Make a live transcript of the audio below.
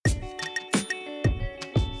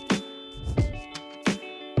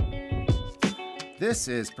This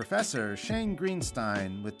is Professor Shane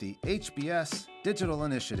Greenstein with the HBS Digital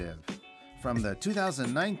Initiative from the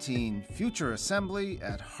 2019 Future Assembly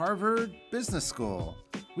at Harvard Business School.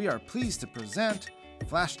 We are pleased to present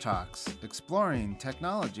Flash Talks, exploring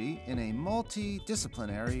technology in a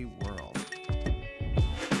multidisciplinary world.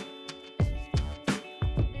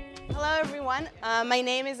 Hello, everyone. My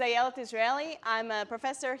name is Ayelet Israeli. I'm a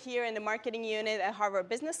professor here in the marketing unit at Harvard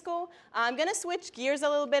Business School. I'm going to switch gears a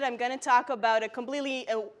little bit. I'm going to talk about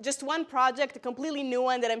just one project, a completely new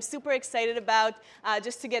one that I'm super excited about,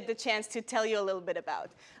 just to get the chance to tell you a little bit about.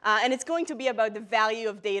 And it's going to be about the value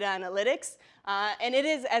of data analytics. And it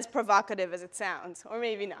is as provocative as it sounds, or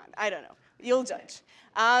maybe not. I don't know. You'll judge.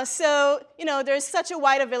 There's such a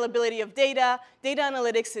wide availability of data. Data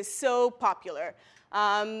analytics is so popular.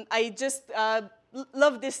 I just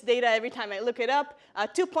love this data every time I look it up.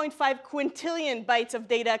 2.5 quintillion bytes of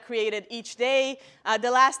data created each day. The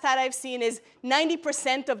last stat I've seen is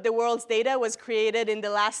 90% of the world's data was created in the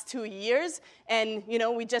last 2 years. And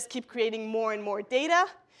we just keep creating more and more data.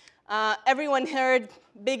 Everyone heard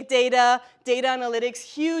big data, data analytics,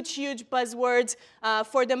 huge, huge buzzwords.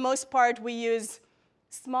 For the most part, we use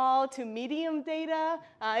small to medium data.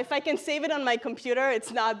 If I can save it on my computer,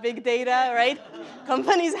 it's not big data, right?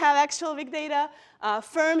 Companies have actual big data.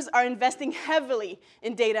 Firms are investing heavily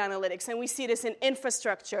in data analytics, and we see this in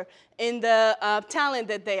infrastructure, in the talent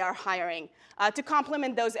that they are hiring. To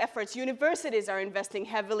complement those efforts, universities are investing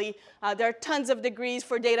heavily. There are tons of degrees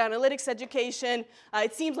for data analytics education.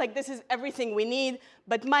 It seems like this is everything we need,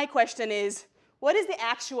 but my question is, what is the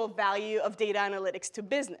actual value of data analytics to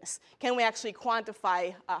business? Can we actually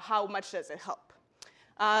quantify how much does it help?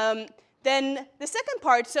 Then the second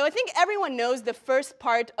part, so I think everyone knows the first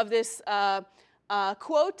part of this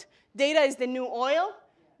quote, data is the new oil,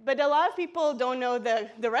 but a lot of people don't know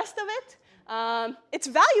the rest of it. It's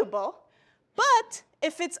valuable, but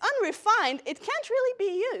if it's unrefined, it can't really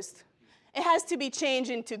be used. It has to be changed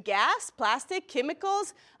into gas, plastic,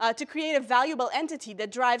 chemicals to create a valuable entity that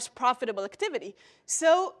drives profitable activity.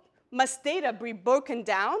 So must data be broken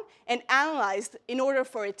down and analyzed in order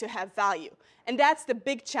for it to have value? And that's the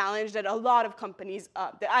big challenge that a lot of companies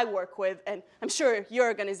that I work with, and I'm sure your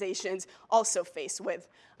organizations also face with.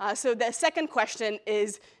 So the second question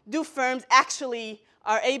is, do firms actually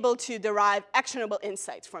are able to derive actionable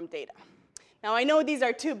insights from data? Now, I know these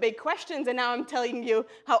are two big questions, and now I'm telling you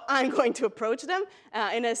how I'm going to approach them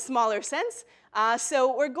in a smaller sense.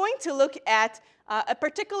 So we're going to look at a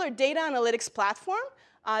particular data analytics platform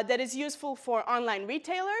that is useful for online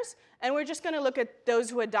retailers, and we're just going to look at those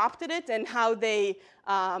who adopted it and how they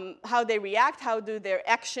react, how do their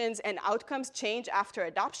actions and outcomes change after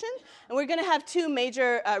adoption. And we're going to have two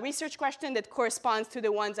major research questions that corresponds to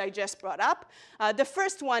the ones I just brought up. The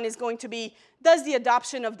first one is going to be, does the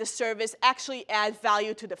adoption of the service actually add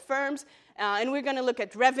value to the firms? And we're going to look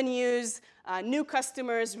at revenues, new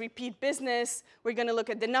customers, repeat business. We're going to look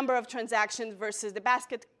at the number of transactions versus the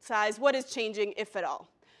basket size. What is changing, if at all?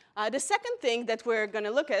 The second thing that we're going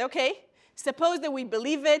to look at, okay, suppose that we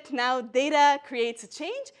believe it. Now data creates a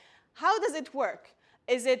change. How does it work?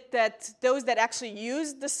 Is it that those that actually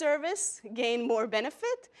use the service gain more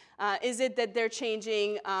benefit? Is it that they're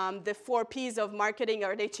changing the 4 Ps of marketing?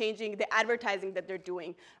 Are they changing the advertising that they're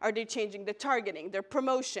doing? Are they changing the targeting, their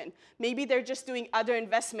promotion? Maybe they're just doing other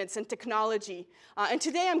investments in technology. And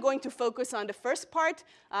today I'm going to focus on the first part.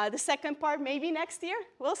 The second part, maybe next year.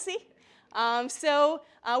 We'll see.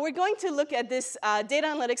 We're going to look at this data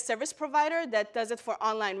analytics service provider that does it for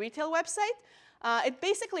online retail website. It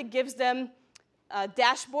basically gives them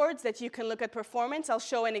dashboards that you can look at performance. I'll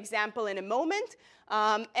show an example in a moment.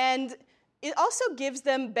 And it also gives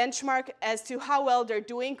them benchmark as to how well they're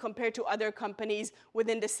doing compared to other companies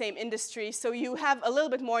within the same industry. So you have a little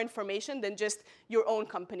bit more information than just your own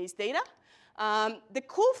company's data. The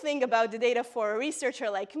cool thing about the data for a researcher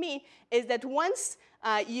like me is that once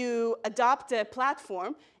you adopt a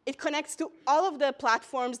platform, it connects to all of the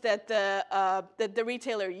platforms that the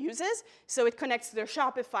retailer uses. So it connects to their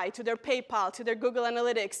Shopify, to their PayPal, to their Google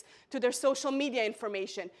Analytics, to their social media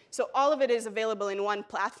information. So all of it is available in one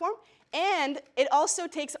platform. And it also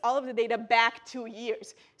takes all of the data back 2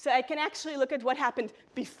 years. So I can actually look at what happened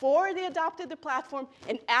before they adopted the platform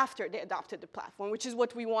and after they adopted the platform, which is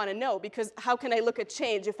what we want to know, because how can I look at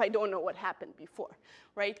change if I don't know what happened before,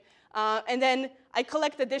 right? And then I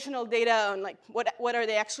collect additional data on like what are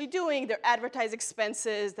they actually doing, their advertised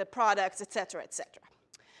expenses, the products, et cetera, et cetera.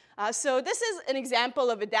 So this is an example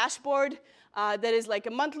of a dashboard. that is like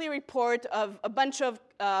a monthly report of a bunch of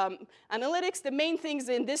analytics. The main things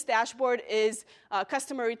in this dashboard is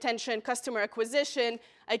customer retention, customer acquisition.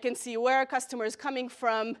 I can see where a customer is coming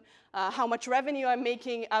from, how much revenue I'm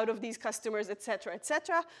making out of these customers, et cetera, et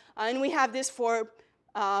cetera. And we have this for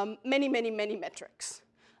many, many, many metrics.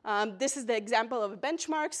 This is the example of a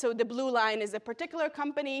benchmark. So the blue line is a particular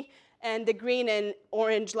company, and the green and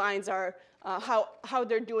orange lines are how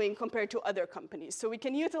they're doing compared to other companies. So we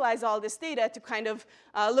can utilize all this data to kind of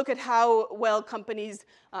look at how well companies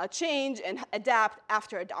change and adapt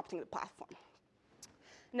after adopting the platform.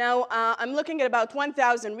 Now, I'm looking at about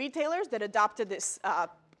 1,000 retailers that adopted this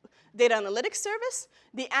data analytics service.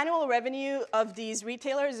 The annual revenue of these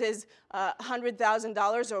retailers is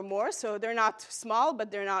 $100,000 or more, so they're not small, but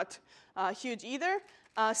they're not huge either.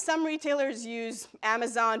 Some retailers use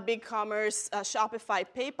Amazon, BigCommerce, Shopify,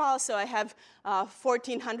 PayPal, so I have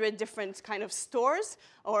 1,400 different kind of stores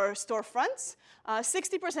or storefronts.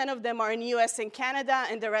 60% of them are in US and Canada,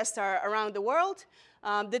 and the rest are around the world.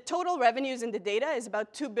 The total revenues in the data is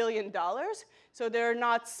about $2 billion, so they're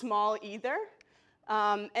not small either.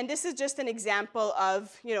 And this is just an example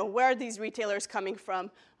of where are these retailers coming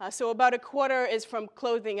from. So about a quarter is from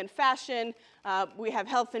clothing and fashion. We have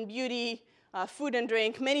health and beauty, food and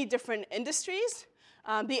drink, many different industries.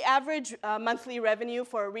 The average monthly revenue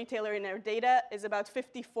for a retailer in our data is about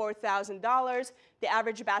 $54,000. The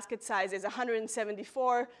average basket size is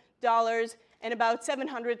 $174, and about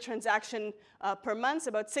 700 transactions per month.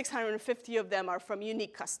 About 650 of them are from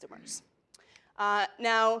unique customers.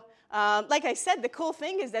 Now, like I said, the cool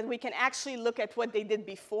thing is that we can actually look at what they did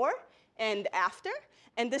before and after.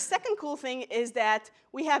 And the second cool thing is that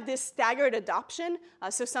we have this staggered adoption.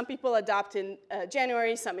 So some people adopt in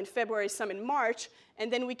January, some in February, some in March.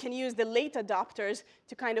 And then we can use the late adopters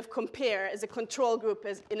to kind of compare as a control group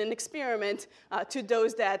as in an experiment to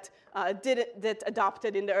those that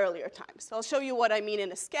adopted in the earlier times. So I'll show you what I mean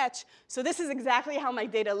in a sketch. So this is exactly how my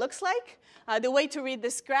data looks like. The way to read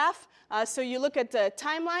this graph, so you look at the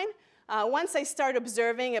timeline. Once I start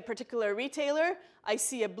observing a particular retailer, I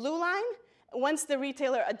see a blue line. Once the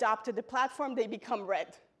retailer adopted the platform, they become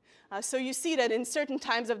red. So you see that in certain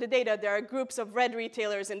times of the data, there are groups of red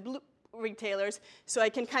retailers and blue retailers, so I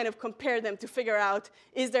can kind of compare them to figure out,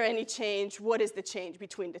 is there any change? What is the change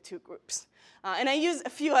between the two groups? And I use a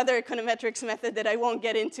few other econometrics methods that I won't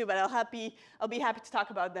get into, but I'll be happy to talk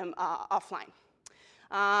about them offline.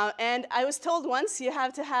 And I was told once you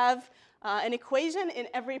have to have an equation in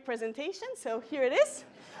every presentation, so here it is.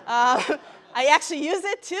 I actually use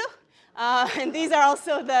it too. And these are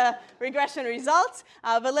also the regression results,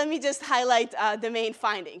 but let me just highlight the main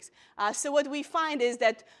findings. So what we find is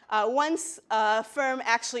that once a firm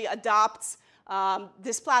actually adopts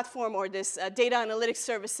this platform or this data analytics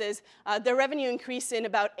services, the revenue increase in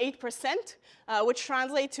about 8%, which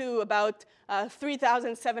translates to about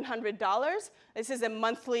 $3,700. This is a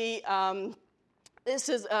monthly, this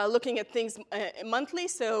is looking at things monthly,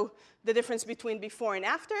 so the difference between before and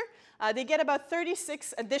after. They get about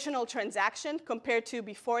 36 additional transactions compared to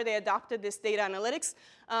before they adopted this data analytics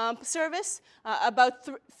service. About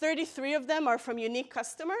 33 of them are from unique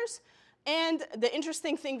customers. And the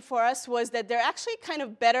interesting thing for us was that they're actually kind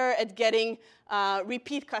of better at getting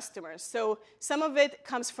repeat customers. So some of it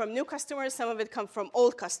comes from new customers, some of it comes from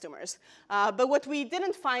old customers. But what we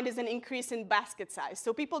didn't find is an increase in basket size.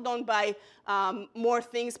 So people don't buy more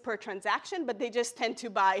things per transaction, but they just tend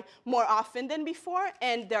to buy more often than before,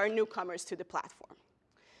 and there are newcomers to the platform.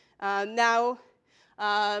 Now,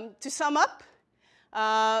 to sum up,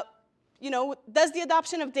 does the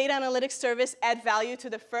adoption of data analytics service add value to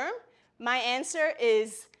the firm? My answer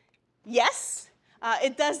is yes.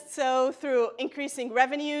 It does so through increasing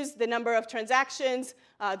revenues, the number of transactions,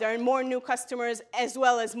 there are more new customers, as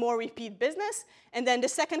well as more repeat business. And then the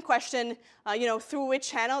second question, through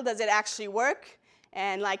which channel does it actually work?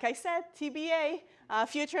 And like I said, TBA,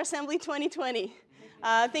 Future Assembly 2020.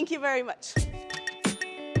 Thank you very much.